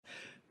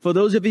For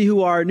those of you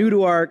who are new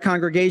to our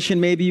congregation,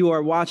 maybe you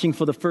are watching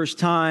for the first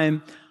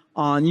time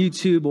on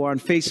YouTube or on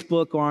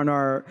Facebook or on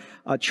our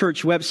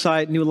church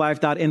website,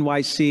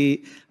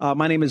 newlife.nyc.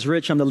 My name is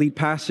Rich. I'm the lead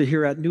pastor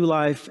here at New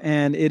Life,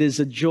 and it is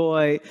a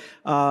joy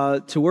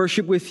to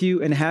worship with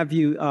you and have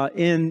you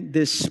in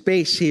this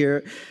space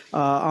here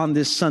on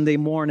this Sunday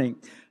morning.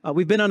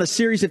 We've been on a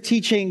series of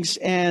teachings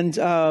and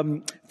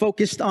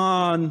focused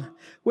on,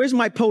 where's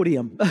my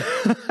podium?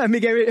 I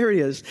mean, here it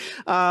is.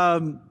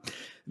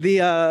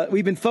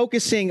 We've been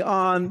focusing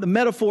on the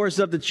metaphors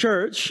of the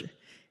church,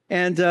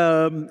 and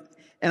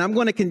I'm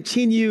going to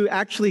continue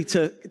actually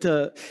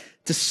to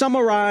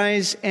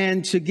summarize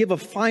and to give a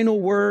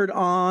final word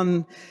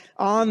on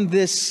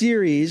this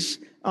series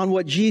on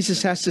what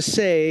Jesus has to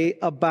say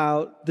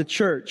about the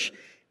church.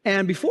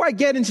 And before I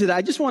get into that,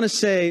 I just want to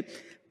say,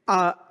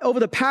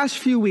 over the past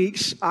few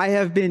weeks, I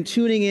have been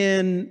tuning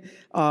in,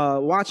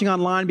 watching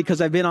online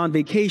because I've been on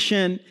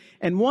vacation.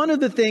 And one of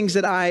the things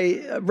that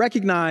I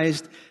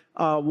recognized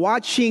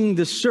watching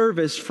the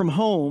service from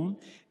home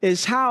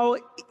is how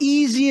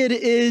easy it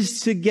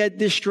is to get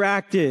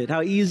distracted,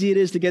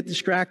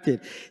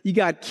 You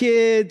got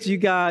kids, you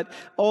got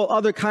all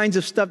other kinds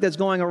of stuff that's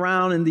going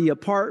around in the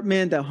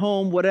apartment, at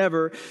home,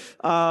 whatever.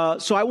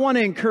 So I want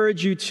to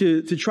encourage you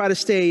to try to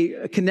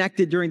stay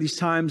connected during these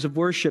times of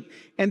worship.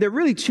 And there are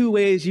really two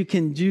ways you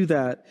can do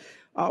that.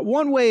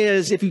 One way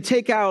is if you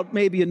take out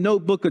maybe a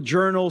notebook, a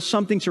journal,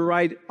 something to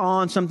write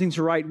on, something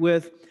to write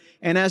with.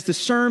 And as the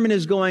sermon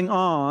is going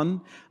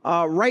on,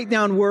 write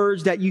down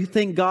words that you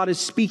think God is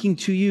speaking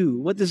to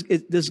you.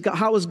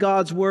 How is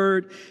God's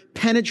word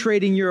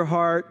penetrating your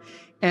heart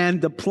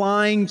and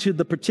applying to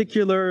the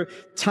particular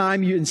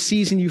time and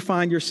season you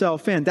find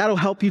yourself in? That'll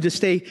help you to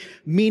stay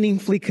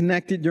meaningfully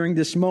connected during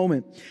this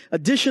moment.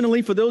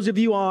 Additionally, for those of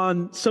you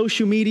on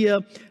social media,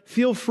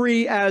 feel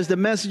free as the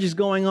message is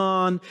going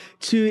on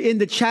to, in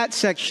the chat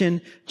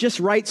section, just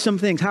write some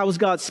things. How is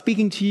God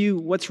speaking to you?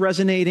 What's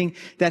resonating?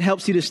 That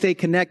helps you to stay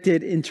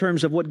connected in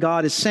terms of what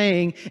God is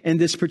saying in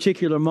this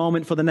particular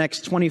moment for the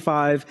next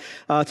 25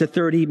 to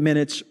 30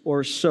 minutes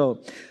or so.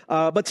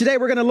 But today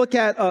we're going to look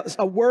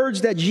at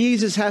words that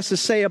Jesus has to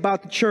say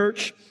about the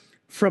church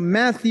from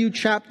Matthew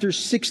chapter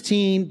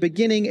 16,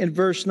 beginning in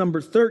verse number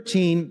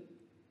 13.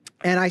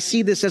 And I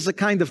see this as a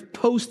kind of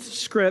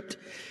postscript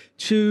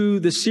to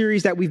the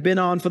series that we've been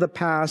on for the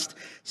past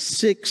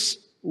 6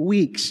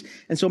 weeks.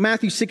 And so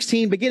Matthew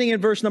 16, beginning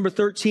in verse number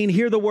 13,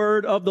 hear the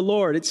word of the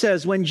Lord. It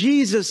says, when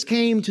Jesus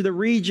came to the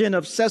region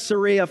of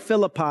Caesarea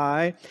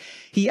Philippi,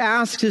 he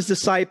asked his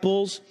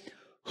disciples,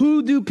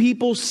 who do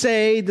people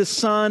say the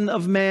Son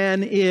of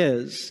Man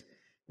is?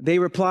 They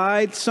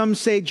replied, some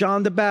say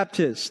John the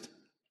Baptist,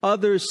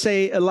 others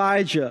say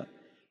Elijah,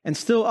 and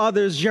still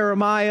others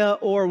Jeremiah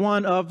or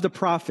one of the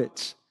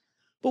prophets.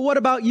 But what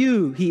about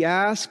you? He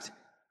asked.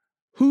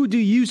 Who do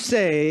you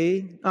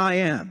say I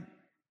am?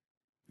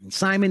 And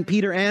Simon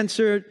Peter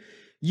answered,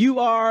 you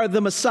are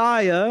the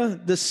Messiah,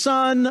 the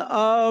Son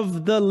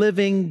of the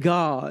living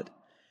God.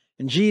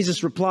 And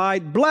Jesus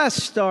replied,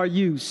 blessed are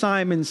you,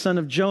 Simon, son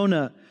of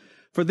Jonah,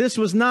 for this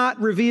was not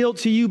revealed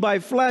to you by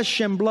flesh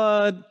and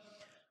blood,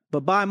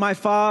 but by my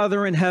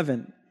Father in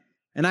heaven.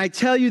 And I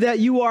tell you that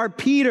you are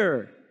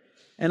Peter,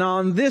 and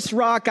on this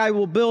rock I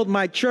will build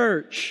my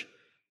church,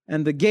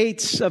 and the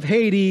gates of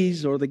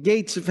Hades or the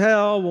gates of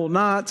hell will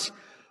not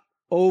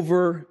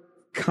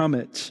overcome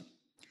it.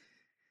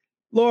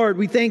 Lord,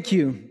 we thank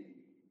you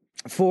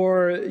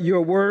for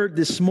your word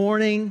this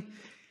morning.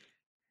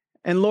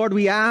 And Lord,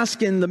 we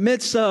ask in the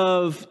midst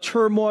of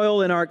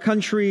turmoil in our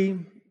country,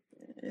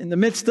 in the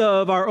midst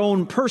of our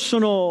own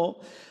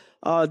personal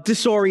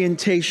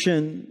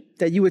disorientation,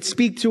 that you would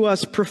speak to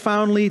us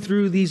profoundly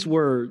through these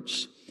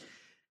words.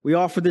 We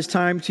offer this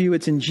time to you.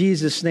 It's in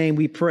Jesus' name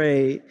we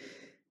pray.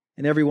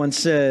 And everyone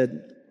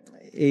said,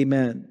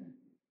 amen.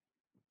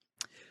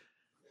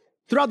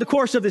 Throughout the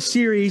course of this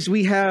series,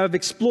 we have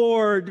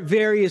explored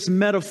various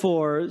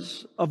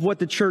metaphors of what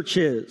the church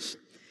is.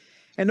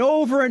 And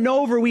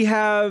over, we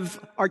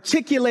have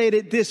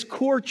articulated this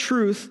core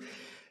truth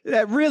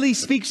that really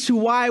speaks to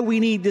why we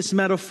need this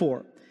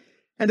metaphor.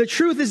 And the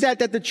truth is that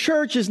the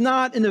church is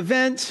not an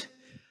event,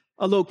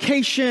 a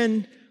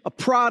location, a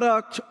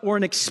product, or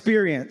an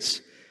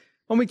experience.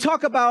 When we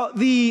talk about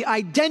the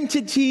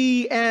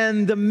identity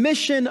and the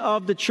mission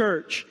of the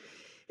church,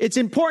 it's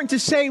important to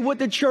say what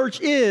the church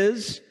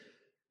is,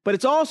 but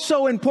it's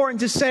also important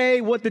to say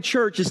what the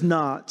church is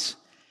not.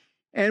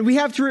 And we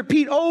have to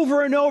repeat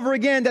over and over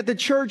again that the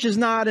church is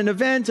not an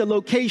event, a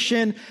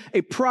location,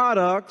 a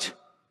product,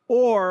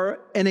 or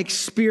an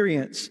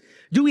experience.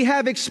 Do we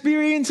have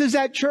experiences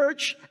at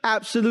church?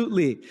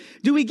 Absolutely.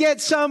 Do we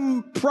get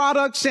some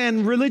products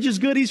and religious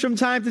goodies from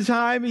time to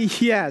time?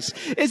 Yes.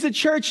 Is the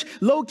church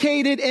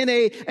located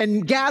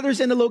and gathers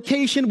in a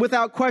location?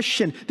 Without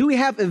question. Do we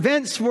have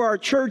events for our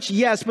church?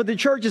 Yes. But the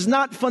church is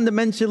not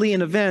fundamentally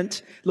an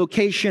event,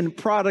 location,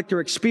 product, or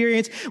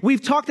experience.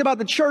 We've talked about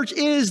the church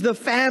is the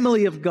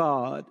family of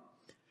God.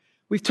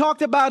 We've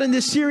talked about in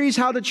this series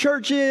how the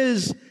church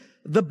is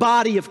the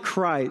body of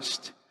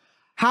Christ.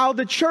 how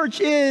the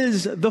church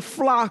is the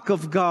flock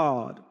of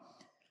God,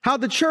 how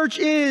the church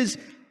is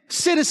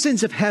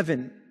citizens of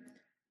heaven.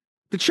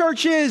 The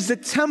church is the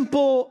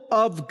temple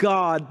of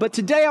God. But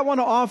today I want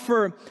to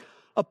offer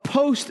a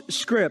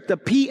postscript, a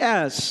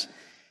PS,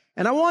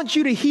 and I want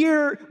you to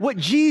hear what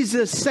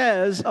Jesus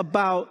says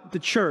about the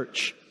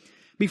church.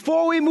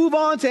 Before we move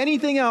on to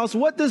anything else,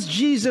 what does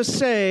Jesus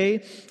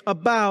say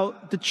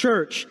about the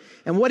church?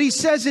 And what he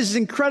says is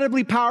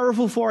incredibly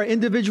powerful for our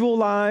individual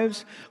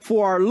lives,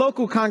 for our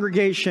local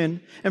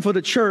congregation, and for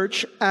the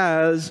church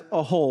as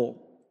a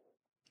whole.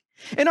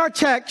 In our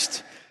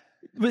text,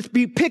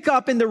 we pick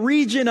up in the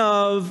region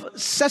of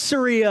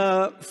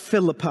Caesarea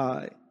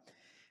Philippi.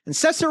 And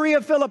Caesarea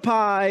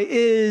Philippi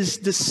is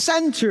the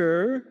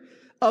center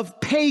of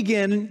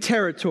pagan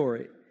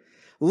territory.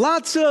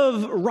 Lots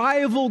of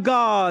rival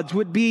gods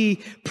would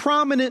be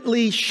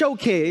prominently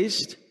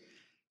showcased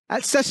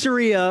at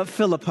Caesarea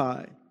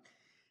Philippi.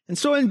 And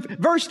so in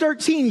verse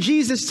 13,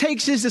 Jesus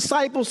takes his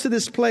disciples to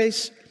this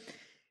place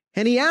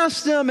and he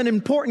asks them an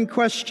important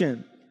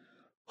question.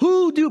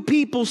 Who do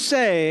people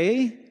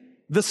say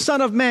the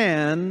Son of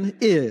Man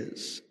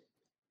is?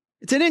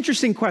 It's an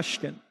interesting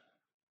question.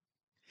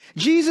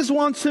 Jesus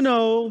wants to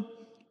know,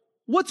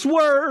 what's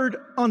word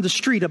on the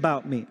street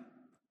about me?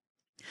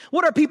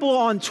 What are people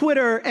on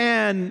Twitter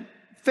and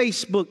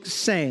Facebook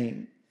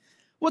saying?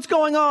 What's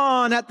going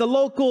on at the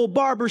local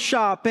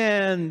barbershop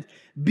and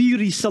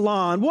beauty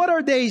salon? What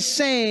are they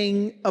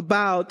saying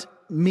about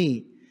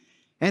me?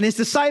 And his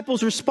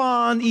disciples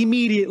respond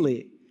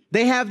immediately.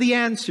 They have the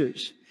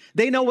answers.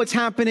 They know what's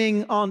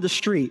happening on the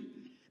street.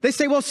 They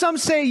say, well, some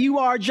say you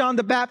are John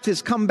the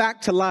Baptist come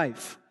back to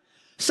life.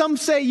 Some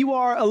say you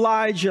are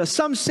Elijah.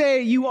 Some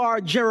say you are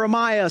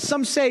Jeremiah.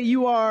 Some say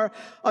you are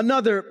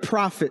another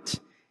prophet.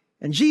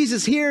 And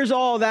Jesus hears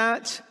all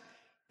that.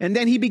 And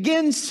then he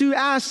begins to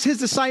ask his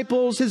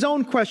disciples his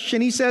own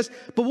question. He says,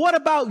 but what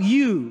about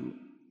you?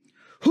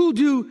 Who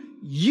do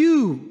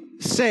you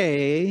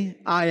say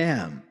I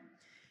am?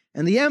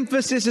 And the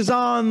emphasis is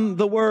on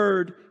the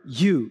word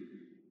you.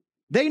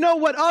 They know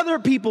what other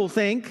people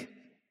think,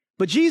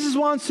 but Jesus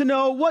wants to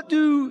know, what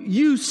do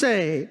you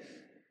say?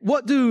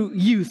 What do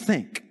you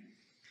think?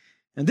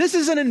 And this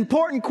is an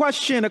important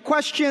question, a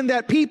question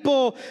that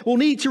people will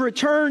need to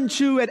return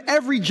to at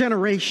every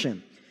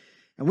generation.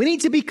 And we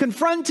need to be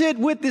confronted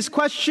with this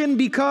question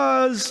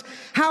because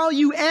how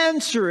you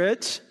answer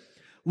it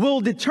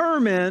will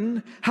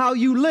determine how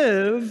you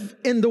live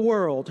in the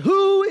world.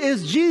 Who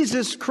is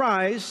Jesus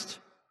Christ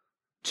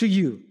to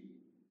you?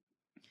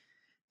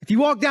 If you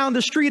walk down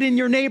the street in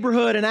your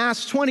neighborhood and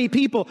ask 20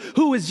 people,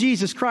 who is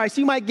Jesus Christ?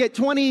 You might get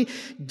 20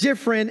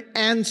 different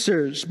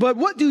answers. But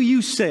what do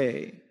you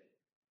say?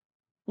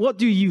 What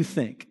do you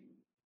think?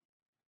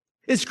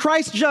 Is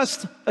Christ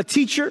just a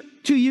teacher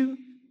to you?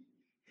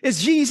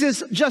 Is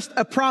Jesus just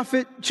a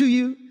prophet to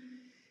you?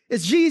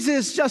 Is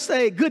Jesus just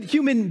a good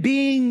human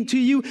being to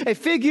you? A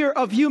figure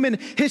of human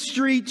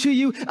history to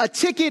you? A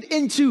ticket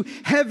into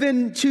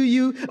heaven to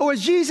you? Or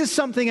is Jesus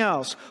something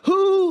else?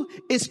 Who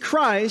is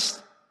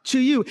Christ to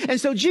you? And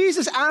so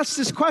Jesus asks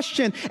this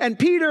question, and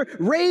Peter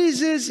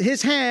raises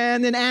his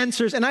hand and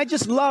answers. And I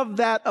just love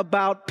that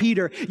about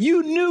Peter.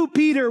 You knew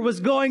Peter was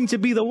going to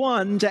be the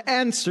one to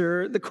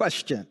answer the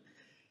question,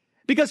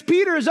 because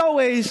Peter is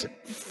always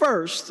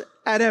first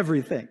at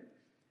everything.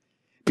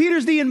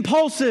 Peter's the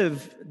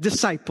impulsive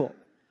disciple,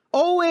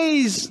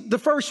 always the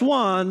first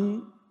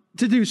one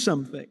to do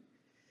something.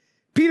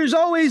 Peter's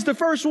always the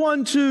first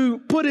one to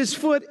put his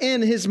foot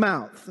in his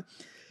mouth.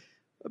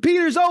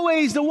 Peter's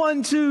always the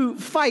one to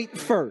fight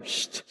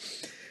first,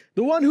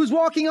 the one who's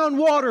walking on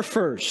water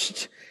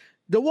first,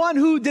 the one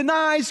who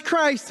denies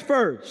Christ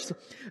first,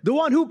 the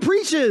one who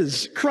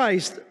preaches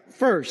Christ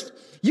first.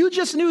 You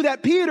just knew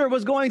that Peter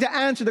was going to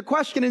answer the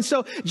question. And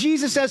so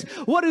Jesus says,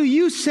 what do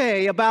you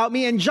say about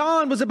me? And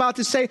John was about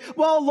to say,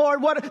 well, Lord,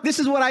 this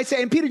is what I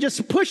say. And Peter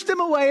just pushed him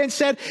away and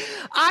said,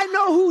 I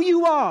know who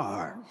you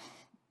are.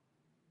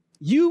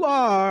 You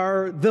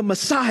are the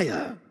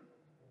Messiah,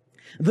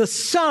 the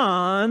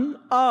Son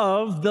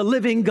of the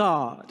living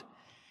God.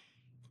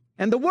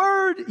 And the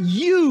word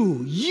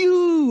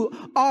you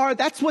are,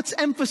 that's what's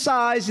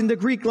emphasized in the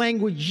Greek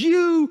language.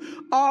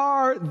 You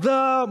are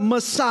the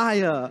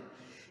Messiah.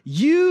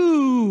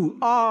 You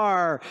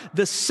are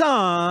the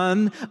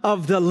Son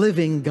of the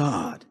living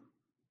God.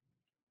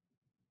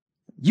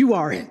 You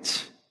are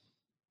it.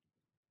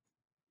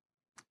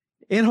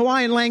 In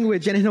Hawaiian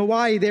language and in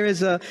Hawaii, there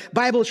is a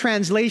Bible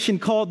translation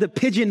called the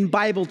Pidgin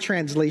Bible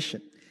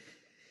Translation.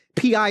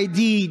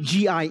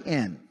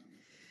 Pidgin.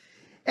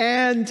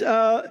 And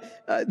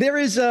there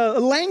is a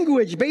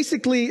language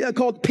basically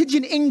called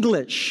Pidgin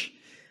English,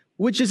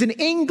 which is an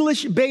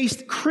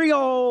English-based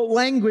Creole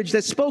language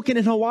that's spoken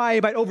in Hawaii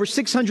by over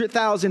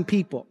 600,000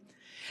 people.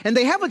 And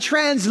they have a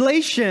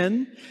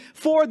translation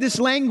for this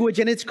language,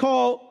 and it's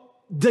called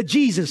the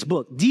Jesus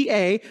Book,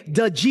 D-A,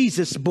 the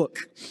Jesus Book.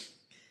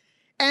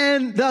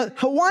 And the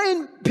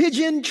Hawaiian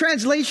Pidgin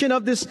translation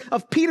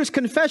of Peter's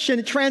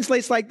confession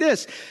translates like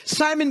this.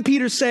 Simon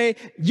Peter say,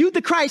 you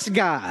the Christ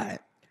guy,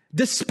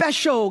 the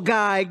special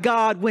guy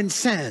God would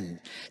send,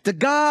 the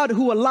God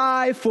who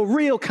alive for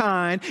real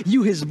kind,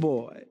 you his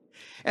boy.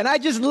 And I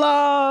just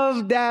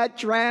love that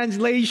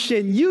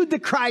translation. You the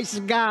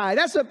Christ guy.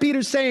 That's what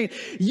Peter's saying.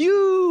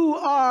 You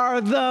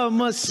are the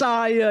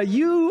Messiah.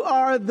 You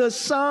are the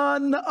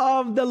Son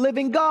of the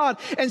living God.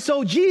 And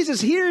so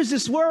Jesus hears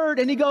this word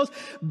and he goes,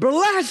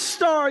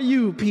 blessed are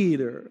you,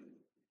 Peter.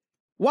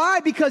 Why?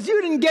 Because you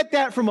didn't get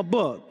that from a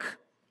book.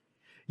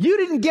 You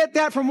didn't get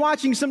that from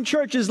watching some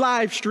church's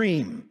live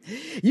stream.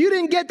 You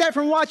didn't get that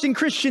from watching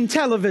Christian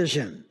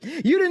television.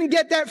 You didn't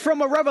get that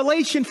from a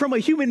revelation from a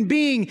human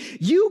being.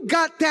 You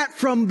got that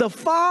from the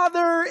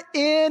Father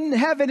in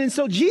heaven. And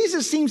so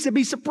Jesus seems to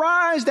be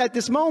surprised at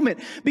this moment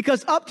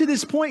because up to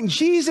this point,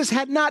 Jesus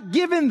had not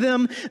given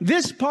them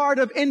this part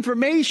of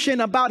information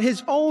about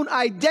his own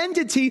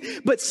identity.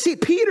 But see,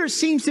 Peter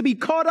seems to be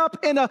caught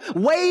up in a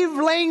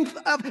wavelength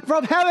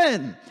from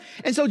heaven.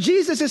 And so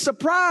Jesus is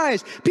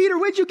surprised. Peter,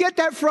 where'd you get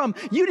that from?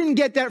 You didn't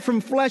get that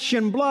from flesh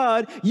and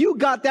blood. You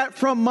got that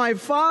from my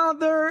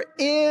Father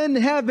in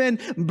heaven.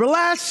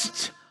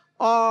 Blessed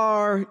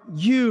are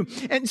you.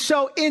 And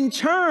so in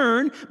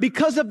turn,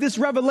 because of this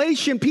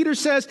revelation,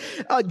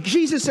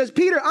 Jesus says,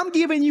 Peter, I'm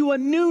giving you a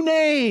new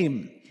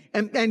name.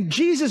 And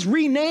Jesus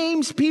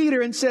renames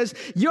Peter and says,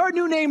 your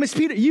new name is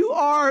Peter. You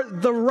are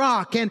the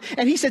rock. And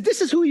he said, this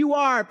is who you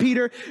are,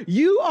 Peter.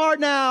 You are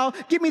now,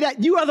 give me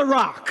that. You are the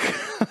rock.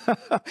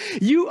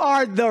 You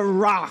are the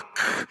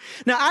rock.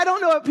 Now, I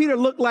don't know if Peter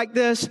looked like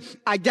this.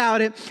 I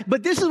doubt it.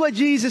 But this is what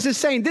Jesus is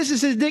saying. This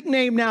is his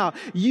nickname now.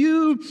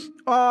 You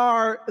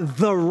are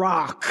the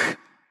rock.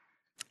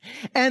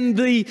 And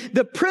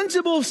the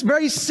principle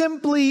very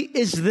simply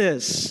is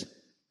this.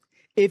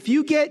 If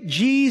you get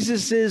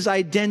Jesus's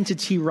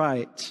identity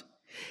right,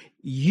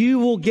 you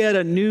will get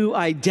a new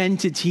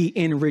identity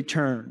in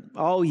return.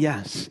 Oh,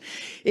 yes.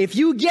 If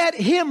you get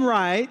him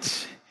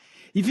right,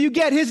 if you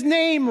get his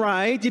name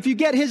right, if you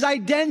get his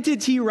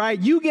identity right,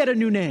 you get a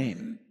new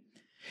name.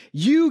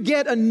 You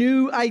get a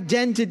new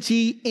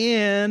identity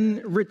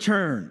in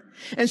return.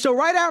 And so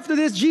right after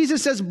this,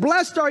 Jesus says,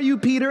 blessed are you,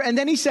 Peter. And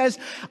then he says,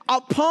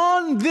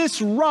 upon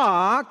this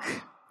rock,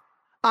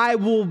 I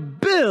will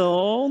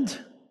build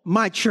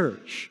my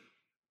church.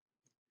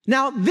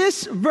 Now,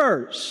 this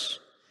verse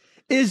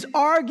is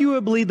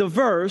arguably the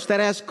verse that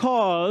has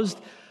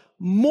caused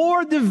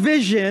more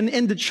division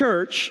in the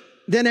church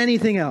than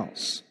anything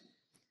else.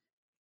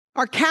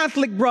 Our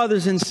Catholic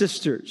brothers and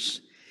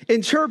sisters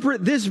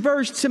interpret this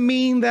verse to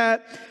mean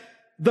that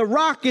the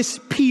rock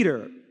is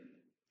Peter,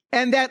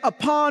 and that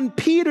upon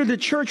Peter the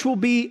church will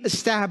be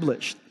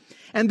established.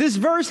 And this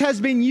verse has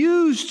been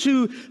used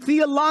to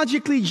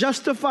theologically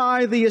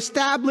justify the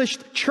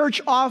established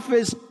church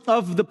office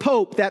of the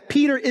Pope, that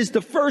Peter is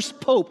the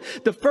first Pope,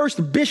 the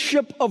first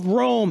Bishop of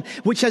Rome,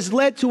 which has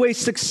led to a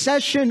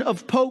succession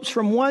of popes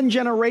from one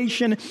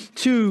generation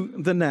to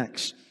the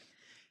next.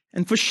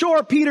 And for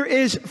sure, Peter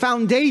is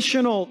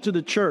foundational to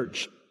the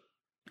church.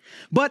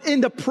 But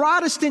in the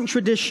Protestant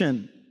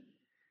tradition,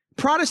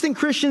 Protestant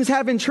Christians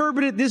have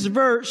interpreted this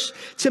verse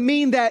to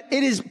mean that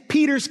it is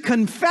Peter's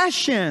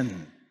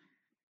confession,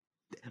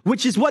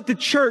 which is what the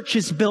church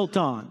is built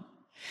on.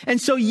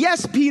 And so,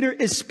 yes, Peter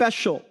is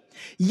special.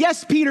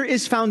 Yes, Peter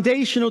is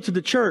foundational to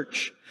the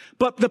church.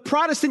 But the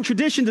Protestant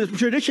tradition, the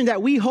tradition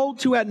that we hold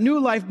to at New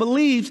Life,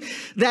 believes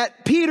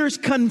that Peter's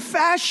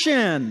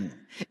confession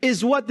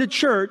is what the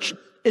church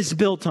is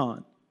built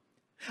on.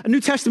 A New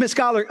Testament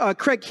scholar,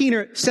 Craig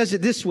Keener, says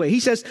it this way. He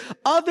says,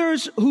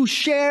 others who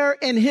share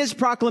in his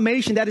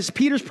proclamation, that is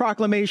Peter's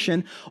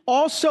proclamation,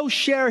 also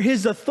share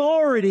his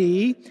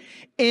authority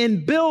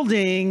in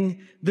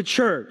building the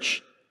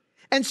church.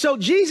 And so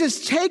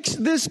Jesus takes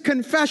this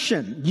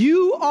confession,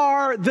 you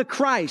are the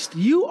Christ,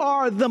 you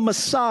are the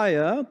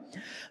Messiah,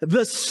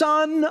 the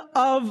Son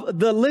of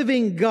the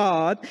living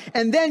God,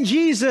 and then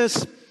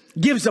Jesus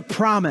gives a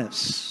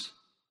promise.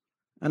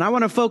 And I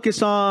want to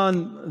focus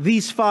on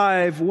these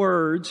 5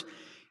 words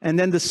and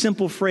then the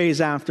simple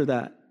phrase after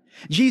that.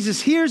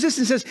 Jesus hears this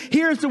and says,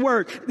 here's the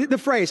word, the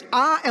phrase,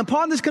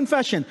 upon this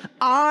confession,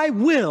 I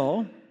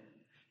will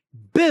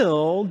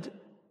build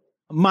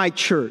my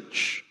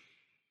church,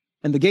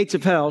 and the gates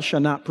of hell shall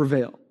not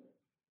prevail.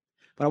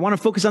 But I want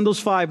to focus on those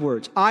 5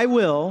 words. I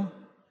will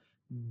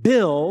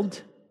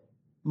build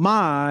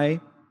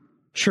my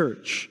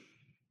church.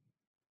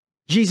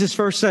 Jesus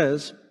first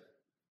says,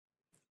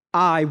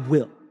 I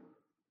will.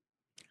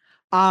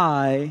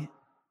 I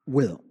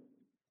will.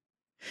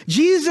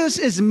 Jesus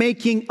is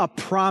making a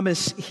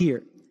promise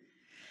here.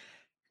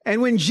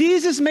 And when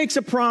Jesus makes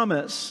a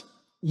promise,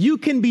 you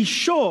can be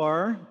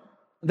sure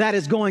that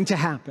is going to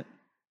happen.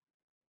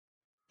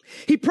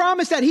 He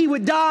promised that he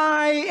would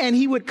die and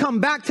he would come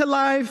back to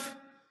life,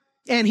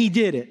 and he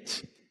did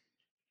it.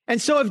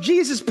 And so if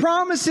Jesus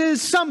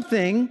promises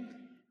something,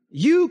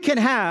 you can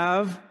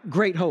have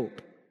great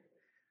hope.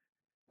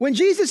 When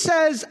Jesus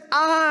says,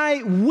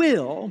 I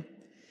will,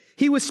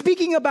 he was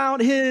speaking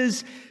about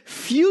his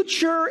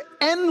future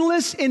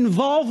endless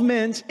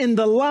involvement in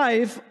the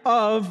life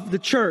of the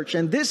church.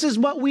 And this is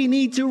what we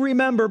need to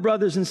remember,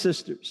 brothers and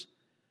sisters.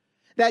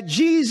 that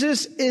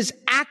Jesus is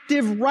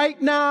active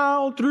right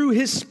now through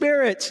his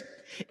Spirit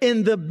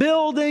in the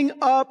building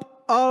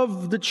up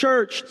of the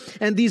church.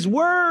 And these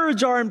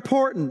words are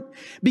important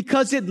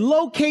because it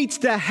locates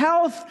the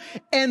health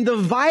and the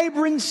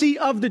vibrancy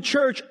of the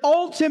church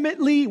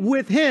ultimately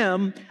with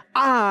him,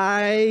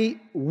 I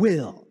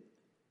will.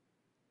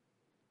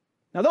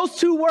 Now, those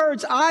two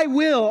words, I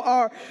will,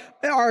 are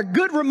a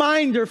good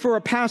reminder for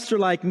a pastor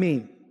like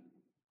me.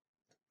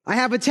 I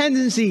have a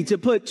tendency to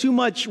put too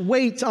much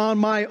weight on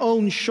my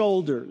own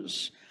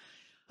shoulders.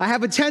 I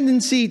have a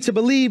tendency to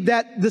believe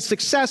that the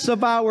success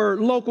of our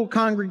local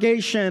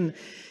congregation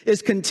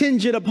is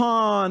contingent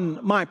upon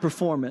my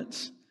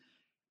performance.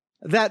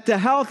 That the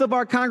health of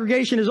our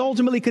congregation is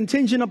ultimately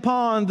contingent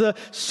upon the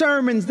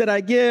sermons that I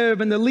give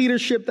and the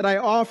leadership that I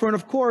offer. And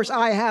of course,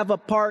 I have a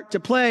part to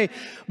play.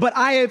 But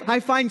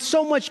I find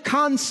so much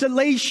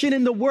consolation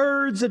in the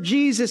words of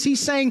Jesus. He's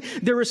saying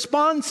the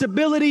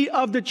responsibility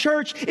of the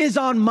church is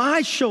on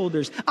my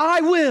shoulders.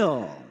 I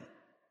will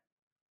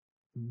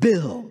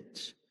build.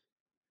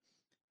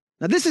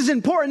 Now, this is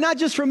important, not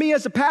just for me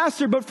as a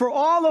pastor, but for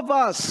all of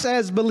us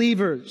as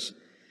believers.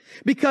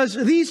 Because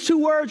these two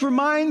words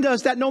remind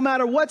us that no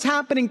matter what's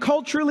happening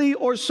culturally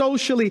or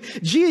socially,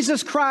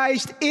 Jesus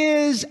Christ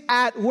is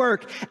at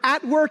work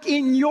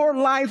in your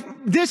life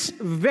this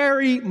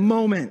very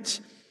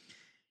moment.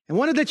 And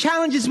one of the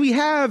challenges we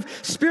have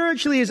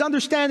spiritually is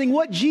understanding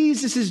what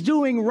Jesus is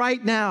doing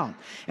right now.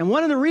 And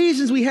one of the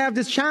reasons we have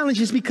this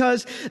challenge is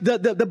because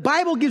the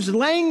Bible gives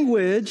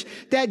language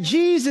that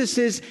Jesus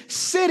is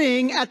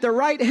sitting at the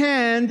right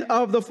hand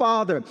of the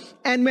Father.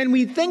 And when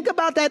we think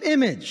about that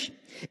image,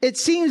 it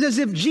seems as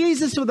if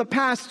Jesus for the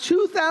past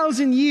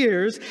 2,000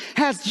 years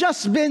has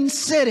just been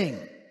sitting.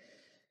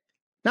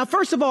 Now,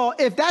 first of all,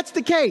 if that's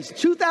the case,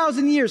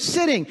 2,000 years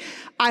sitting,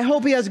 I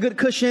hope he has a good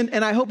cushion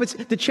and I hope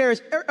the chair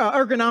is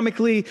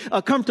ergonomically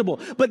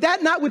comfortable. But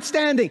that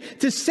notwithstanding,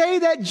 to say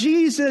that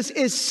Jesus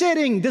is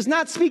sitting does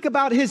not speak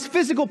about his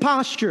physical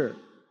posture,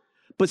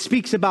 but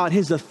speaks about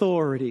his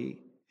authority.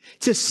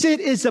 To sit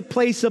is a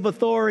place of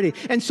authority.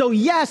 And so,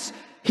 yes,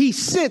 he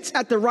sits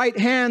at the right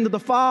hand of the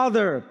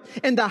Father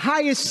in the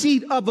highest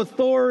seat of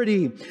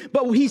authority.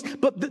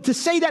 But to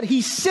say that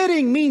he's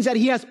sitting means that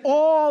he has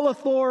all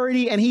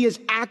authority and he is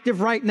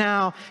active right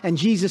now. And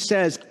Jesus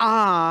says,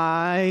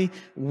 I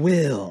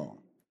will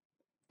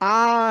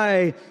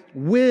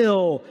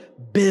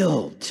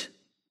build.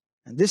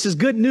 And this is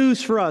good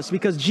news for us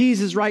because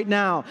Jesus right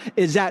now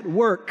is at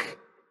work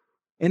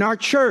in our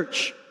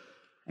church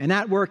and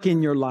at work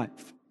in your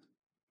life.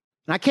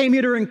 And I came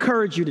here to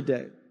encourage you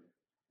today.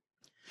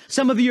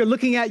 Some of you are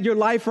looking at your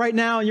life right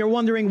now and you're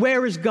wondering,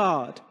 where is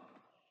God?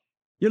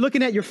 You're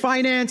looking at your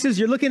finances,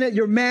 you're looking at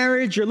your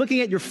marriage, you're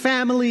looking at your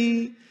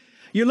family,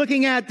 you're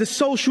looking at the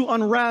social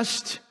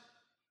unrest.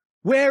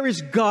 Where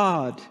is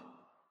God?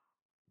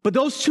 But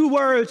those two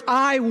words,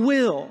 I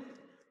will,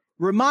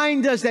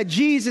 remind us that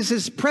Jesus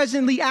is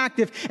presently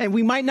active and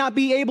we might not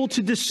be able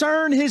to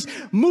discern his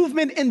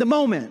movement in the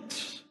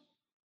moment.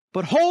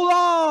 But hold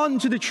on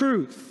to the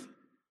truth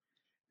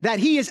that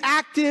he is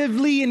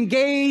actively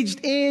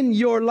engaged in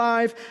your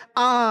life.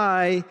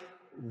 I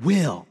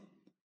will.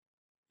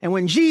 And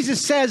when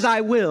Jesus says I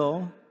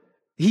will,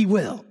 he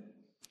will.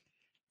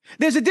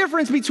 There's a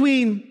difference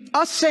between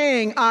us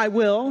saying I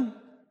will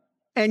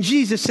and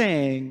Jesus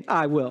saying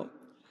I will.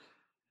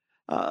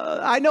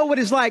 I know what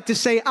it's like to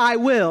say I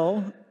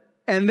will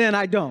and then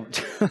I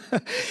don't.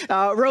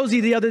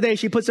 Rosie, the other day,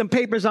 she put some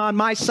papers on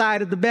my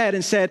side of the bed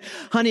and said,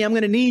 honey, I'm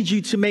going to need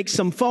you to make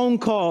some phone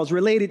calls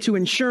related to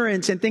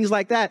insurance and things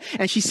like that.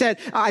 And she said,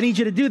 I need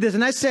you to do this.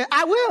 And I said,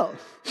 I will.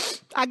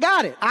 I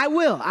got it. I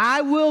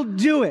will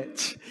do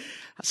it.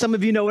 Some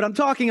of you know what I'm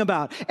talking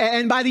about.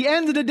 And by the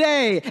end of the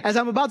day, as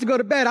I'm about to go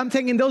to bed, I'm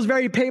taking those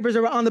very papers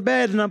that were on the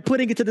bed and I'm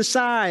putting it to the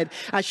side.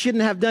 I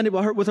shouldn't have done it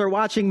with her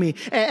watching me.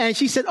 And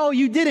she said, oh,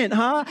 you didn't,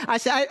 huh? I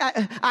said,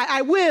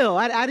 I will.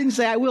 I didn't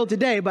say I will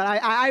today, but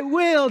I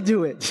will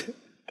do it.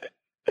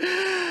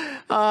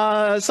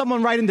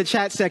 Someone write in the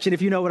chat section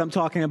if you know what I'm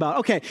talking about.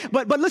 Okay,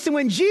 but listen,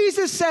 when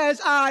Jesus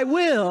says I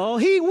will,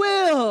 he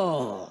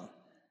will.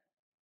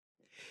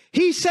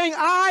 He's saying,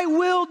 I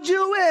will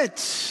do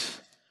it.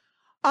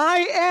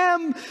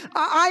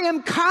 I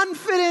am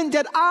confident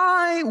that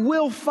I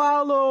will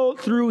follow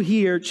through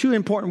here. Two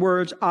important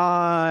words,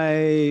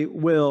 I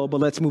will,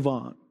 but let's move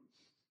on.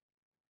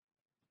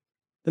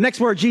 The next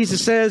word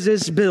Jesus says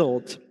is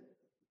build.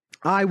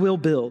 I will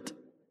build.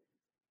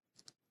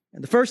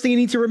 And the first thing you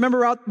need to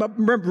remember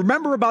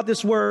about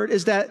this word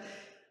is that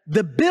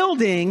the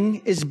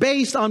building is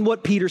based on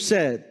what Peter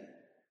said.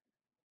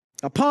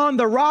 Upon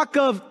the rock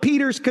of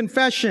Peter's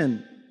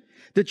confession,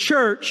 the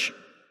church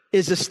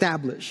is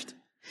established.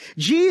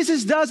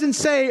 Jesus doesn't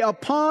say,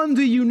 upon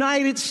the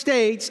United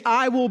States,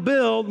 I will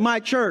build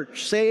my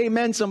church. Say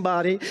amen,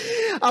 somebody.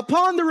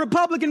 Upon the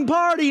Republican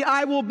Party,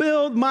 I will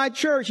build my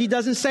church. He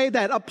doesn't say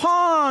that.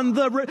 Upon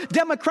the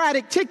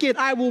Democratic ticket,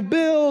 I will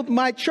build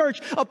my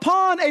church.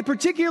 Upon a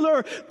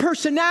particular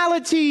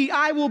personality,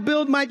 I will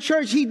build my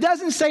church. He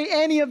doesn't say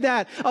any of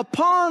that.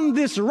 Upon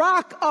this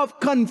rock of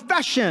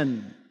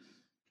confession,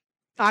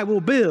 I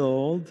will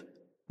build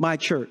my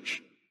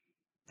church.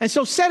 And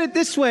so said it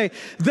this way,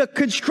 the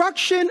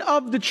construction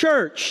of the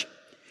church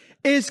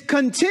is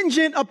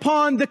contingent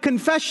upon the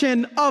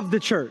confession of the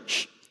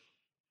church.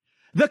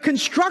 The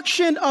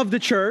construction of the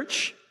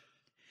church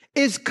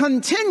is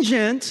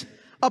contingent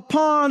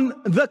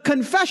upon the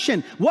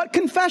confession. What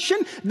confession?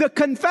 The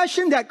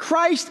confession that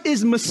Christ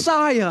is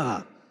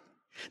Messiah.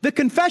 The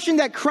confession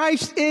that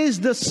Christ is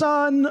the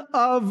Son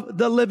of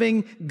the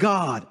living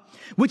God.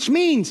 Which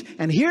means,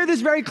 and hear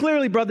this very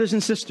clearly, brothers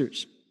and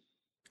sisters,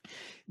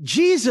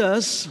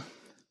 Jesus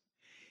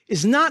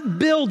is not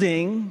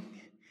building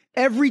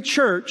every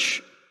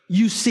church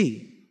you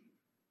see.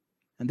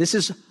 And this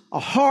is a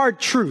hard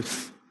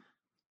truth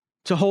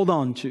to hold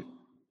on to.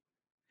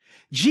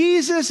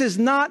 Jesus is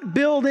not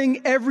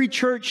building every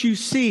church you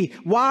see.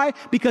 Why?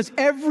 Because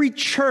every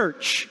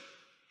church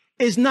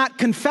is not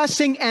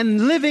confessing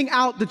and living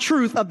out the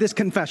truth of this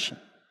confession.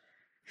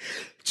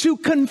 To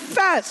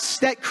confess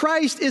that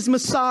Christ is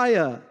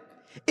Messiah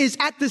is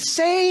at the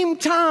same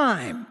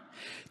time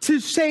to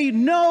say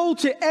no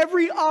to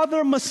every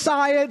other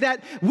Messiah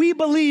that we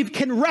believe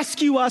can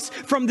rescue us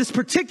from this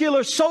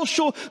particular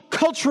social,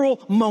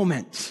 cultural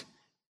moment.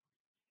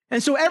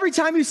 And so every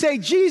time you say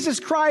Jesus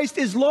Christ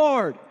is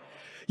Lord,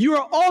 you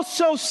are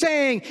also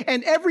saying,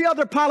 and every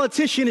other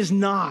politician is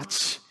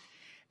not,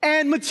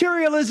 and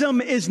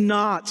materialism is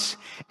not,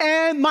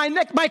 and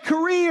my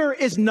career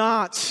is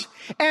not,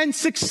 and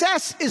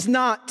success is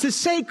not. To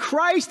say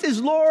Christ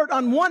is Lord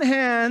on one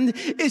hand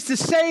is to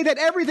say that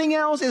everything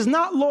else is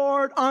not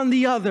Lord on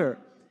the other.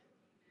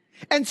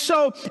 And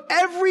so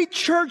every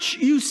church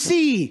you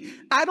see,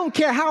 I don't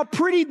care how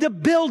pretty the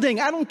building,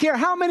 I don't care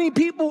how many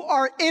people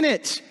are in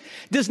it,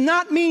 does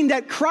not mean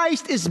that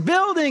Christ is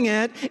building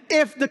it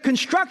if the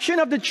construction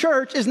of the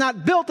church is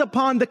not built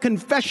upon the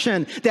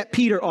confession that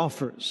Peter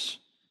offers.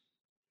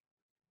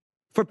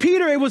 For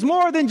Peter, it was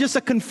more than just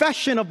a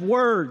confession of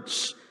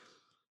words.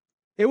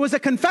 It was a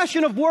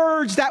confession of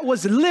words that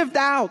was lived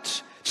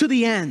out to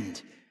the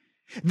end.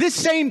 This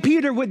same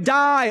Peter would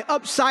die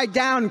upside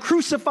down,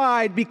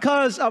 crucified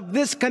because of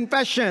this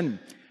confession,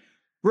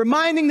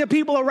 reminding the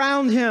people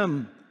around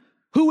him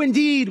who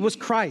indeed was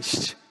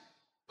Christ,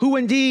 who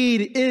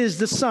indeed is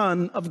the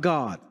Son of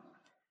God.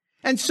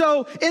 And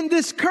so in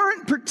this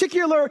current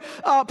particular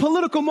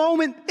political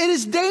moment, it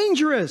is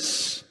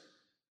dangerous.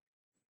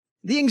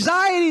 The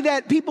anxiety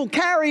that people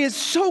carry is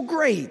so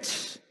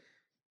great.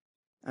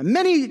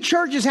 Many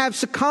churches have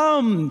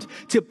succumbed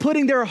to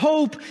putting their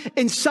hope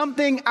in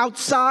something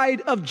outside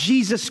of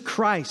Jesus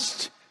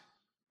Christ.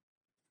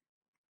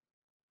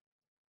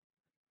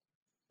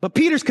 But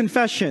Peter's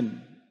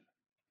confession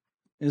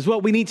is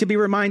what we need to be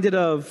reminded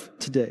of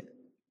today.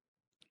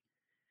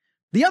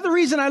 The other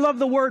reason I love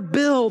the word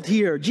build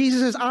here, Jesus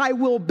says, I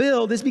will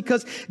build, is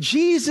because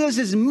Jesus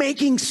is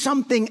making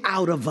something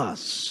out of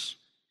us.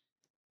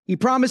 He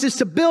promises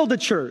to build a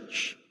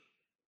church.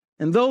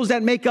 And those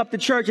that make up the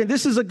church, and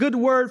this is a good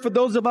word for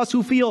those of us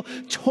who feel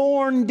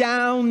torn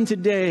down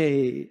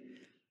today.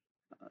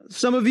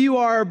 Some of you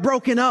are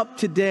broken up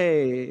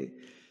today.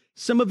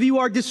 Some of you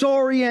are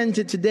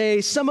disoriented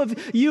today. Some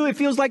of you, it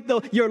feels like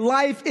your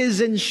life is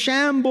in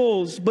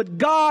shambles, but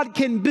God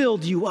can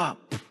build you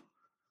up.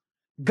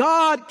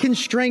 God can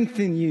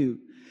strengthen you.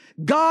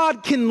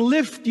 God can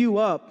lift you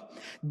up.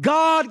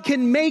 God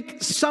can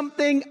make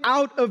something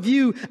out of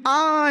you.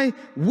 I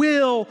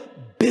will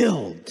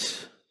build.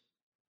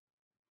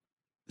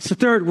 It's the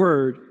third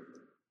word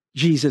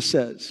Jesus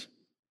says.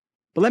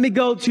 But let me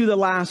go to the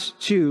last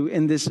two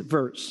in this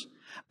verse.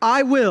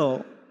 I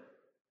will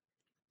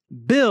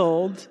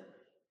build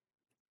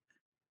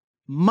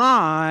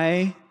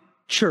my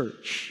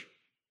church.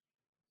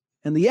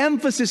 And the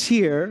emphasis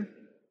here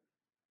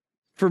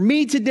for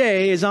me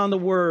today is on the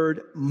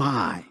word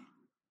my.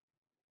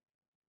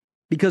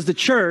 Because the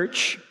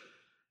church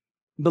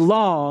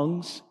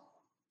belongs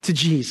to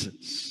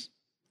Jesus.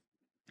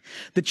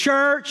 The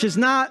church is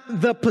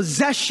not the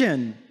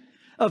possession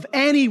of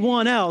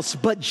anyone else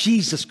but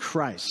Jesus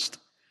Christ.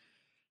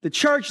 The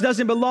church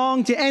doesn't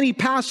belong to any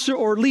pastor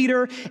or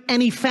leader,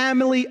 any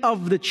family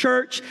of the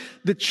church.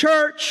 The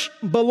church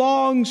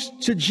belongs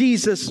to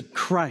Jesus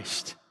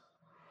Christ.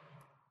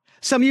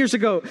 Some years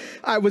ago,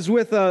 I was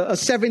with a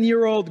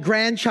 7-year-old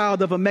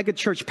grandchild of a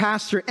megachurch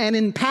pastor, and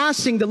in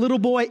passing, the little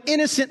boy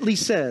innocently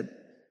said,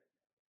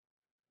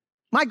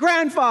 "My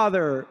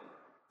grandfather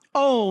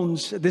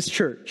owns this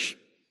church."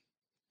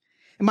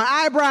 And my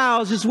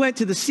eyebrows just went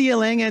to the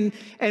ceiling, and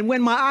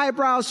when my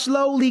eyebrows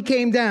slowly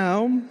came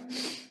down,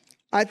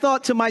 I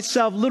thought to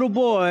myself, little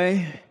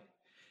boy,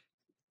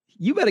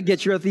 you better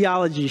get your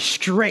theology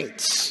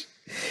straight.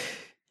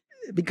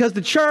 Because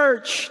the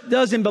church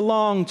doesn't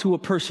belong to a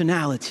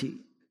personality.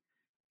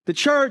 The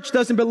church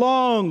doesn't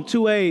belong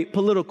to a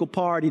political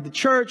party. The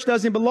church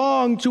doesn't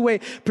belong to a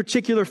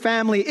particular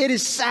family. It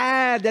is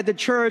sad that the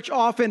church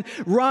often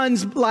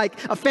runs like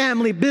a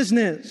family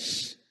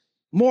business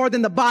more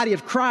than the body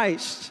of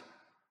Christ.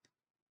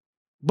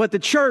 But the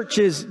church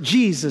is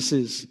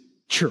Jesus's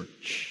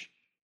church.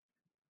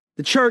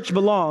 The church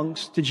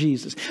belongs to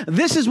Jesus.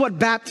 This is what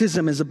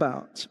baptism is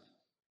about.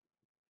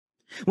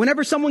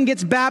 Whenever someone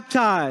gets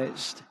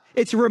baptized,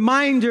 it's a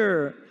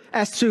reminder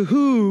as to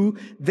who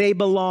they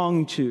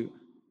belong to.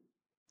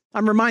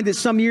 I'm reminded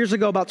some years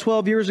ago, about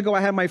 12 years ago, I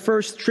had my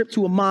first trip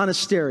to a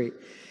monastery.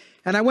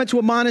 And I went to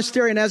a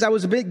monastery, and as I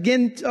was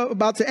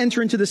about to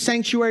enter into the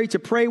sanctuary to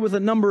pray with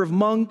a number of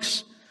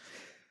monks,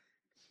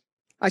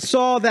 I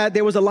saw that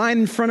there was a line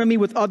in front of me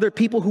with other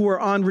people who were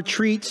on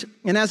retreat.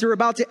 And as they were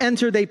about to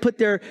enter, they put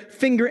their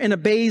finger in a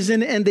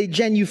basin and they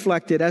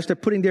genuflected as they're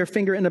putting their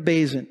finger in a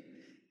basin.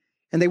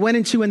 And they went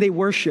into and they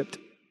worshiped.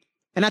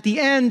 And at the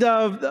end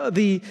of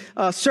the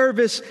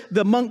service,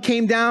 the monk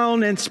came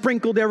down and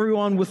sprinkled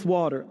everyone with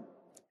water.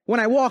 When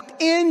I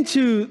walked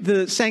into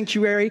the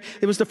sanctuary,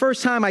 it was the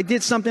first time I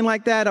did something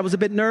like that. I was a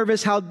bit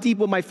nervous. How deep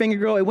would my finger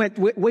go? It went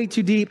way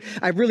too deep.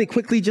 I really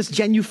quickly just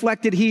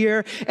genuflected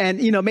here. And,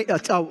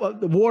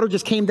 the water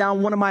just came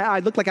down one of my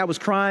eyes. It looked like I was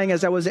crying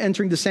as I was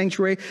entering the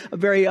sanctuary. A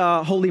very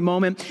holy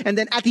moment. And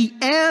then at the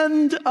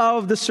end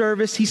of the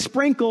service, he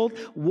sprinkled.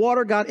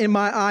 Water got in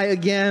my eye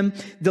again.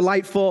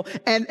 Delightful.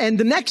 And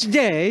the next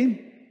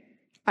day,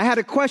 I had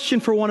a question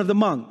for one of the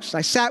monks.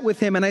 I sat with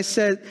him and I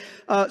said,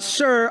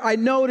 sir, I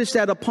noticed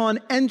that upon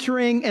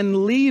entering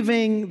and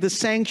leaving the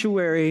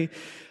sanctuary,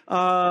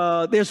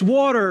 there's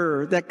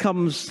water that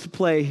comes to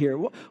play here.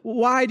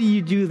 Why do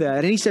you do that?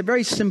 And he said,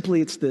 very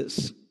simply, it's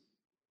this.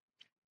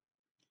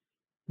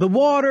 The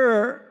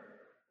water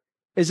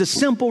is a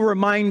simple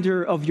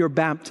reminder of your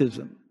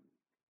baptism.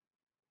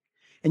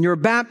 And your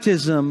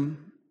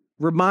baptism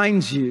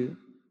reminds you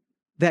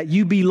that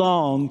you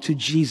belong to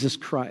Jesus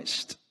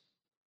Christ.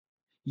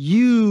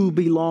 You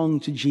belong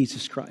to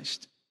Jesus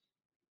Christ.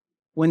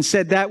 When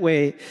said that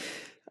way,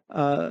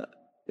 it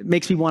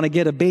makes me want to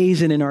get a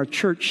basin in our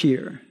church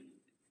here,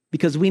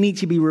 because we need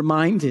to be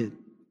reminded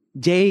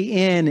day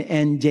in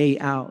and day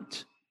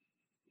out.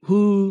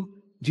 Who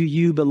do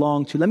you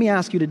belong to? Let me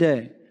ask you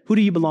today, who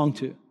do you belong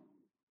to?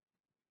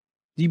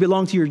 Do you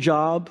belong to your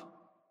job?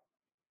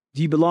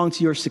 Do you belong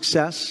to your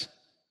success?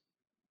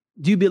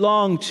 Do you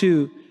belong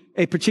to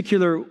a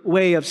particular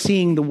way of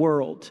seeing the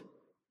world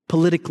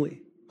politically?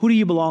 Who do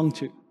you belong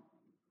to?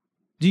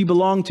 Do you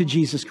belong to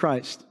Jesus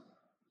Christ?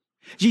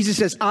 Jesus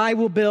says, I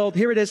will build,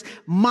 here it is,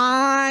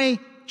 my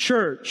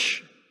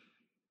church.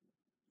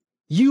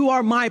 You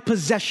are my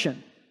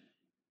possession.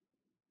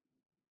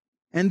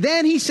 And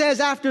then he says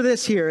after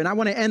this here, and I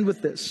want to end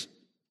with this,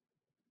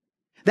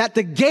 that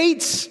the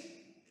gates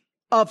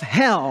of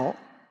hell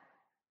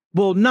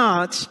will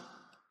not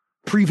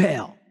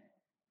prevail.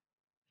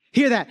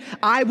 Hear that.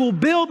 I will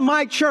build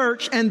my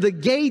church and the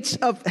gates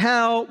of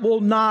hell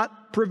will not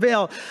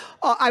prevail.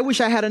 I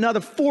wish I had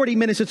another 40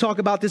 minutes to talk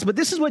about this, but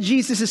this is what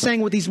Jesus is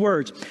saying with these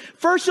words.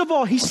 First of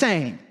all, he's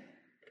saying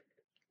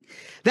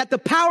that the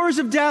powers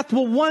of death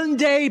will one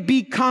day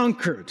be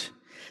conquered.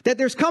 That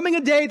there's coming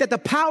a day that the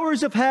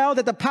powers of hell,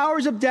 that the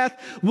powers of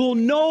death will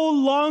no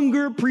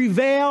longer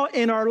prevail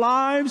in our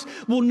lives,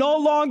 will no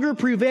longer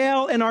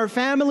prevail in our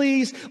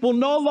families, will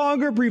no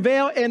longer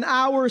prevail in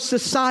our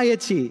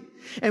society.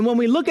 And when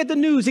we look at the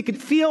news, it could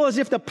feel as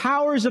if the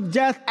powers of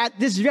death at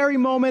this very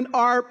moment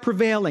are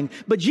prevailing.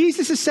 But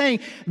Jesus is saying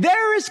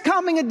there is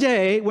coming a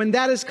day when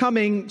that is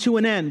coming to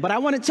an end. But I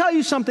want to tell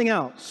you something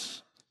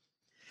else.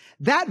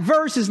 That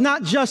verse is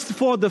not just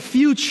for the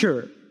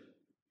future.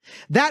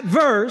 That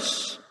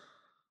verse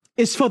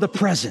is for the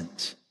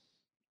present.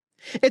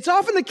 It's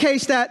often the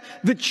case that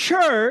the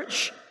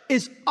church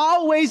is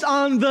always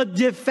on the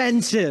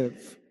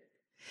defensive.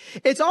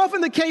 It's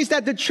often the case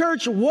that the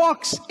church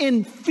walks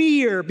in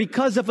fear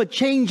because of a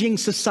changing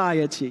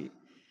society.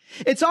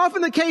 It's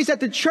often the case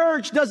that the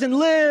church doesn't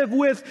live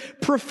with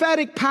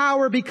prophetic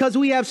power because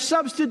we have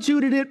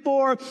substituted it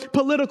for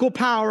political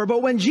power.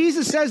 But when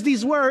Jesus says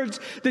these words,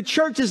 the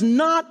church is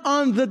not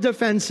on the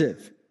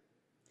defensive.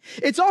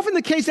 It's often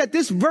the case that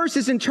this verse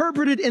is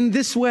interpreted in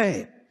this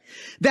way,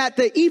 that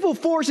the evil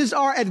forces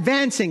are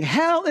advancing,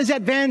 hell is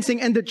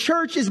advancing, and the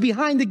church is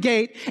behind the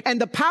gate,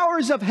 and the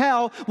powers of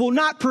hell will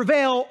not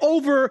prevail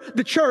over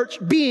the church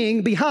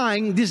being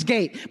behind this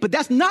gate. But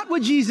that's not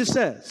what Jesus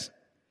says.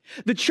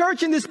 The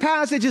church in this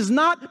passage is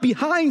not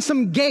behind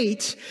some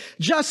gate,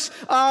 just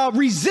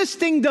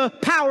resisting the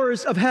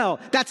powers of hell.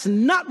 That's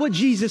not what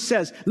Jesus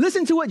says.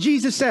 Listen to what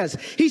Jesus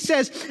says. He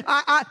says,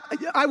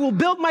 I will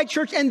build my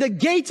church and the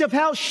gates of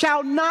hell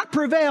shall not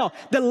prevail.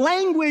 The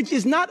language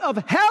is not of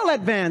hell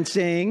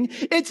advancing,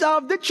 it's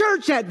of the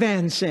church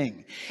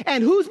advancing.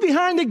 And who's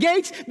behind the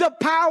gates? The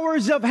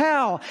powers of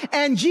hell.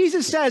 And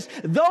Jesus says,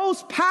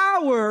 those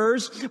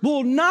powers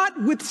will not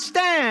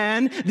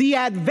withstand the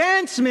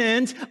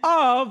advancement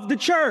of the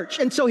church.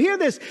 And so hear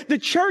this, the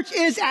church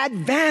is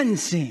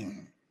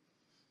advancing.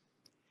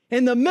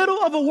 In the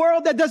middle of a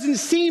world that doesn't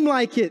seem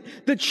like it,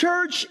 the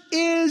church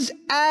is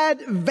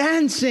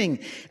advancing.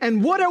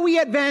 And what are we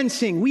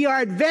advancing? We are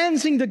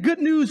advancing the good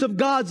news of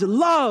God's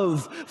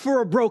love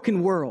for a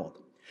broken world.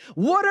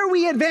 What are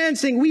we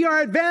advancing? We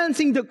are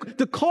advancing the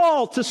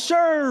call to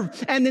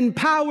serve and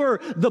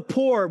empower the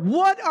poor.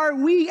 What are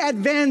we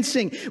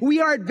advancing? We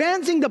are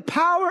advancing the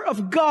power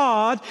of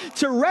God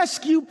to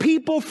rescue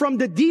people from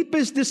the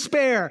deepest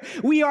despair.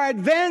 We are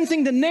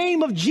advancing the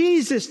name of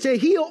Jesus to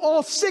heal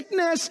all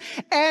sickness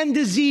and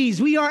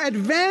disease. We are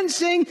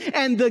advancing,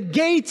 and the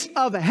gates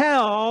of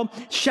hell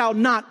shall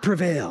not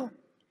prevail.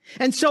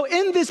 And so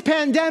in this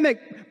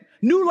pandemic,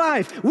 New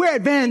Life, we're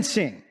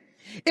advancing.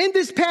 In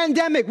this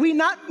pandemic, we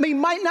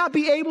might not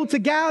be able to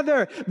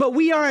gather, but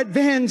we are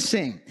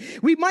advancing.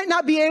 We might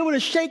not be able to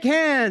shake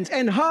hands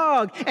and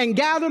hug and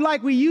gather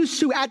like we used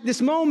to at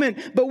this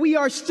moment, but we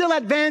are still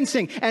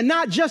advancing. And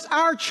not just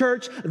our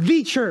church,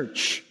 the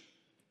church.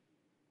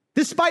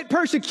 Despite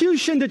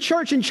persecution, the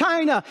church in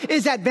China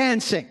is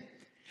advancing.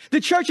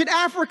 The church in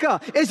Africa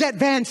is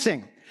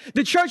advancing.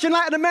 The church in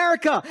Latin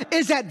America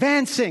is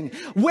advancing.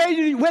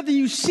 Whether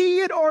you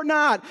see it or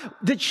not,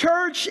 the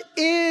church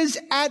is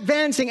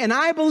advancing. And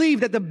I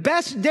believe that the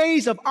best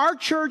days of our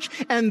church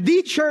and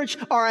the church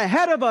are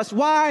ahead of us.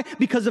 Why?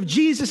 Because of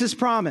Jesus'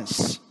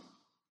 promise.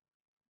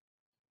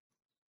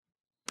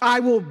 I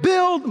will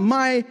build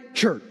my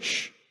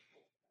church,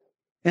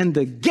 and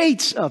the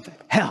gates of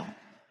hell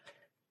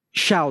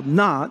shall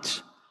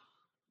not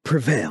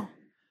prevail.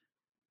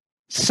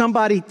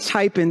 Somebody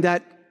type in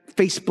that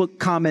Facebook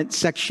comment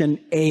section,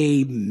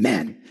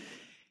 amen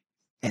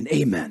and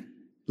amen.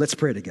 Let's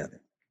pray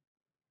together.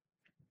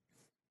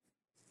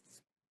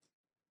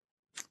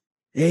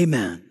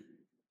 Amen.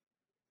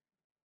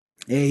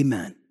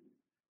 Amen.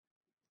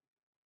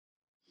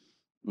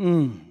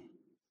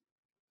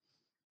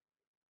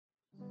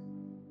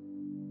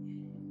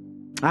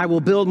 I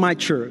will build my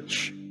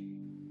church,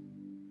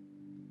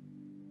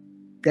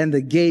 and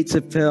the gates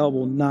of hell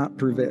will not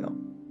prevail.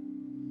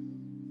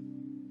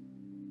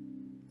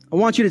 I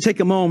want you to take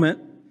a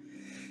moment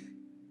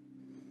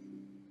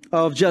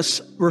of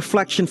just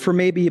reflection for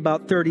maybe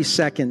about 30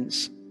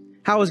 seconds.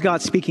 How is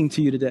God speaking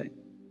to you today?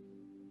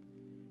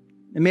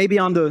 And maybe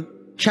on the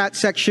chat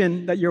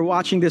section that you're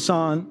watching this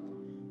on,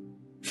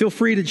 feel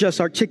free to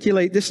just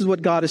articulate, this is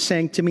what God is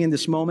saying to me in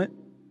this moment.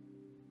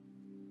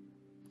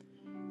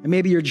 And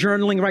maybe you're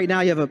journaling right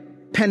now. You have a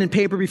pen and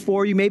paper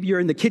before you. Maybe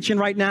you're in the kitchen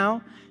right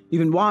now.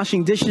 You've been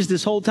washing dishes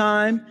this whole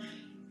time.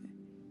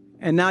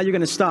 And now you're going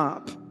to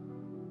stop.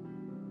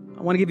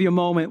 I want to give you a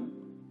moment.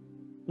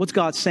 What's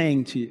God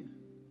saying to you?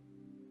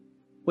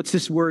 What's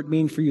this word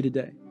mean for you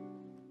today?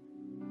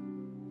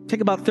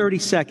 Take about 30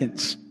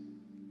 seconds,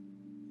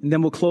 and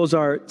then we'll close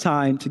our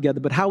time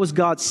together. But how is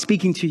God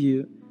speaking to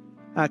you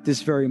at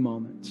this very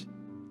moment?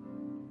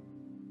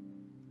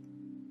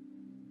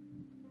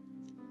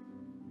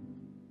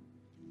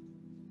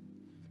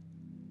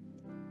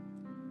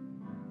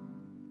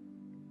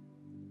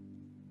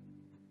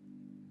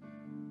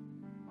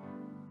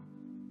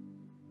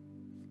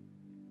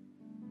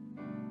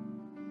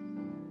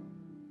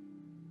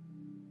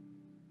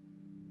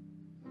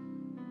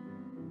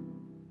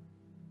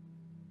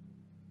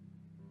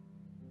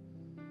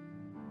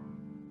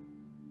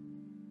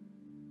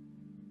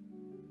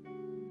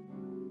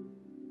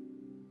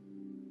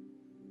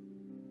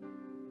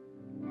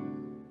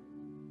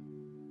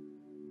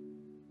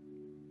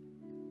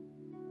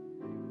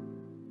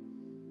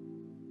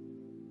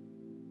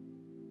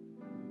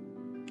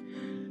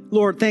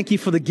 Lord, thank you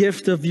for the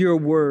gift of your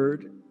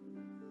word,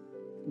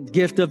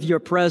 gift of your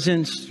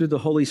presence through the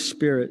Holy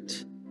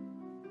Spirit.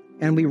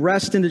 And we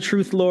rest in the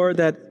truth, Lord,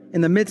 that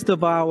in the midst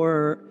of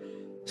our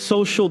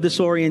social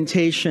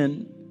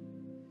disorientation,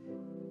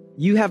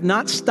 you have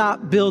not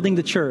stopped building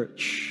the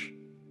church.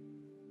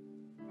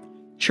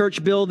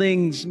 Church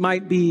buildings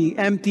might be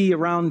empty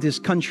around this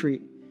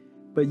country,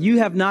 but you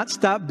have not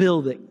stopped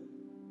building.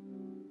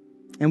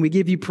 And we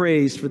give you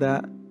praise for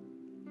that.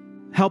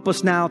 Help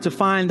us now to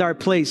find our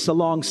place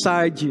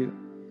alongside you,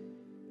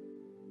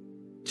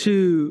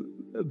 to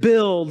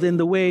build in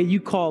the way you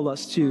call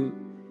us to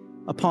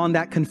upon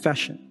that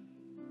confession.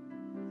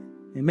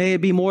 And may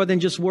it be more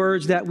than just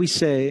words that we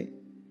say.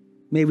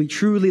 May we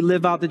truly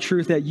live out the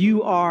truth that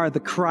you are the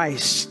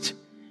Christ,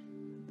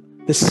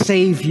 the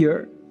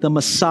Savior, the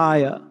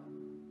Messiah,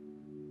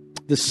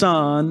 the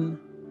Son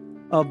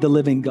of the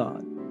living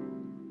God.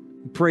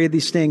 We pray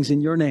these things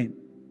in your name.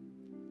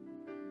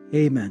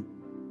 Amen.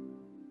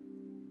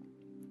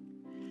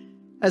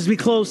 As we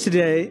close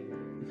today,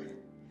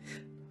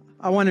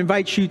 I want to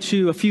invite you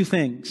to a few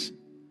things.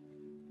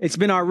 It's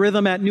been our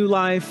rhythm at New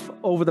Life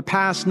over the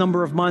past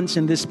number of months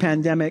in this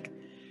pandemic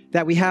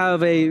that we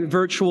have a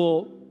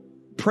virtual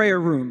prayer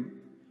room.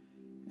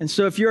 And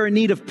so if you're in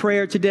need of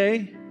prayer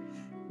today,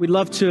 we'd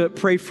love to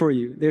pray for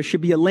you. There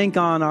should be a link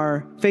on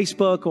our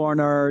Facebook or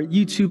on our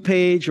YouTube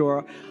page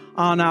or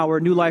on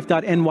our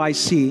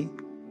newlife.nyc.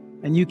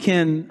 And you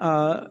can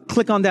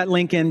click on that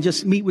link and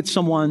just meet with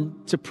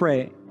someone to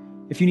pray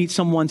if you need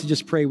someone to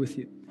just pray with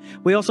you.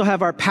 We also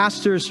have our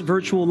pastor's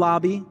virtual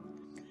lobby.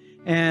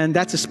 And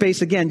that's a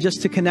space, again,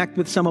 just to connect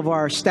with some of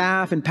our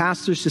staff and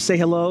pastors to say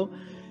hello.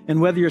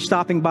 And whether you're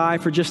stopping by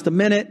for just a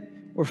minute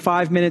or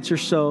 5 minutes or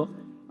so,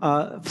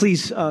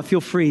 please feel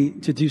free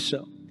to do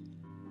so.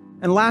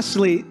 And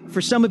lastly,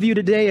 for some of you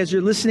today, as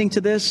you're listening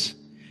to this,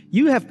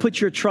 you have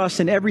put your trust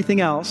in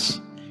everything else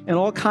and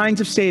all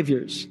kinds of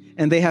saviors,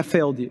 and they have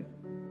failed you.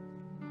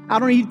 I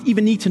don't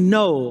even need to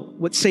know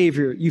what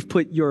savior you've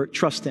put your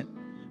trust in,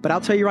 but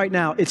I'll tell you right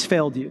now, it's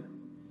failed you.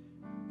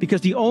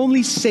 Because the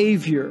only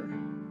savior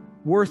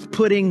worth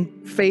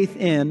putting faith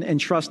in and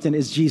trust in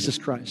is Jesus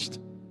Christ.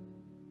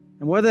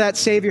 And whether that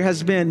savior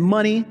has been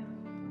money,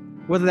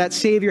 whether that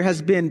savior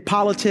has been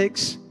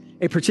politics,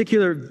 a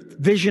particular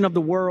vision of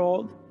the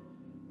world,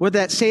 whether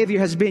that savior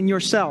has been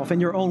yourself and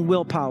your own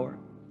willpower,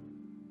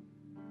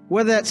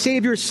 whether that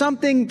savior is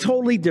something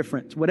totally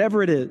different,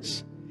 whatever it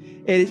is,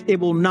 it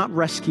will not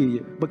rescue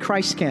you, but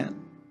Christ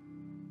can.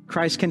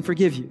 Christ can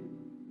forgive you.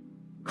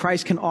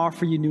 Christ can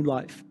offer you new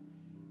life.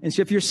 And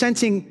so if you're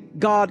sensing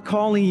God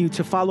calling you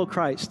to follow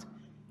Christ,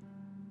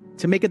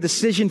 to make a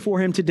decision for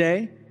him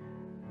today,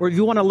 or if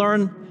you want to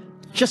learn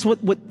just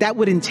what that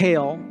would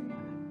entail,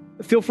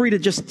 feel free to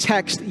just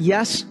text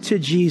yes to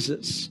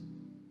Jesus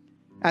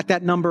at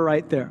that number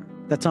right there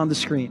that's on the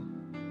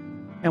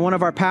screen. And one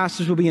of our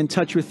pastors will be in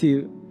touch with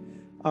you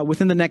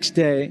within the next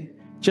day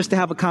just to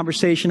have a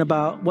conversation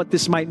about what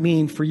this might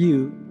mean for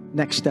you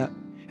next step.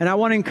 And I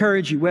want to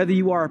encourage you, whether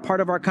you are a part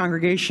of our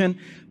congregation,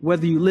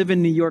 whether you live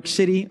in New York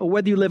City, or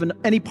whether you live in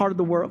any part of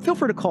the world, feel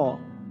free to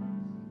call.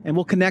 And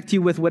we'll connect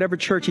you with whatever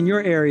church in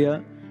your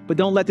area, but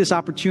don't let this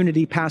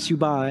opportunity pass you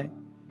by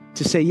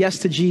to say yes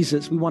to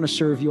Jesus. We want to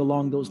serve you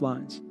along those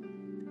lines.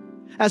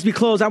 As we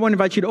close, I want to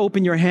invite you to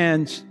open your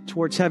hands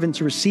towards heaven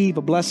to receive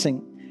a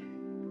blessing.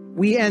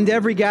 We end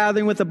every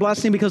gathering with a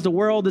blessing because the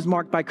world is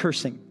marked by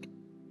cursing.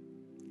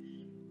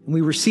 And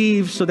we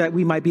receive so that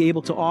we might be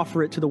able to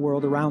offer it to the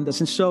world around us.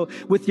 And so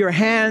with your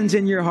hands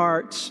in your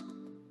hearts,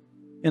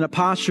 in a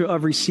posture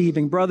of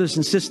receiving, brothers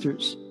and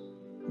sisters,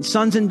 and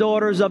sons and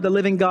daughters of the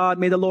living God,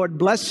 may the Lord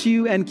bless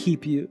you and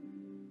keep you.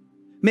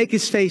 Make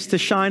his face to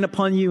shine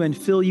upon you and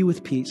fill you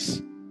with peace.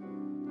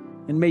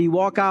 And may you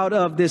walk out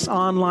of this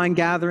online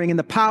gathering in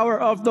the power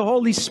of the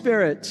Holy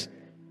Spirit,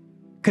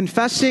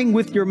 confessing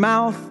with your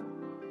mouth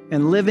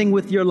and living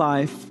with your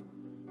life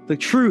the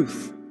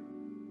truth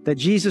that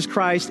Jesus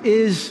Christ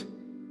is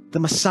the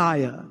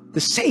Messiah,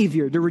 the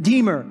Savior, the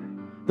Redeemer,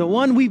 the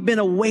one we've been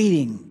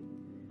awaiting,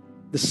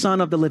 the Son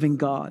of the living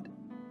God.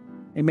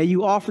 And may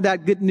you offer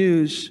that good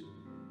news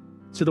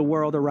to the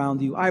world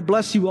around you. I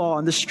bless you all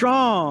in the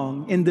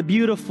strong, in the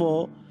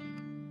beautiful,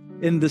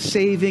 in the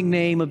saving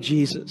name of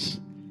Jesus.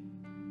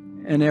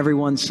 And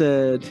everyone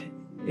said,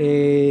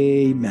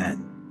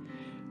 amen.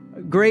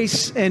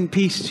 Grace and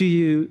peace to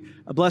you.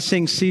 A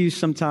blessing. See you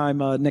sometime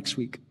next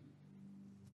week.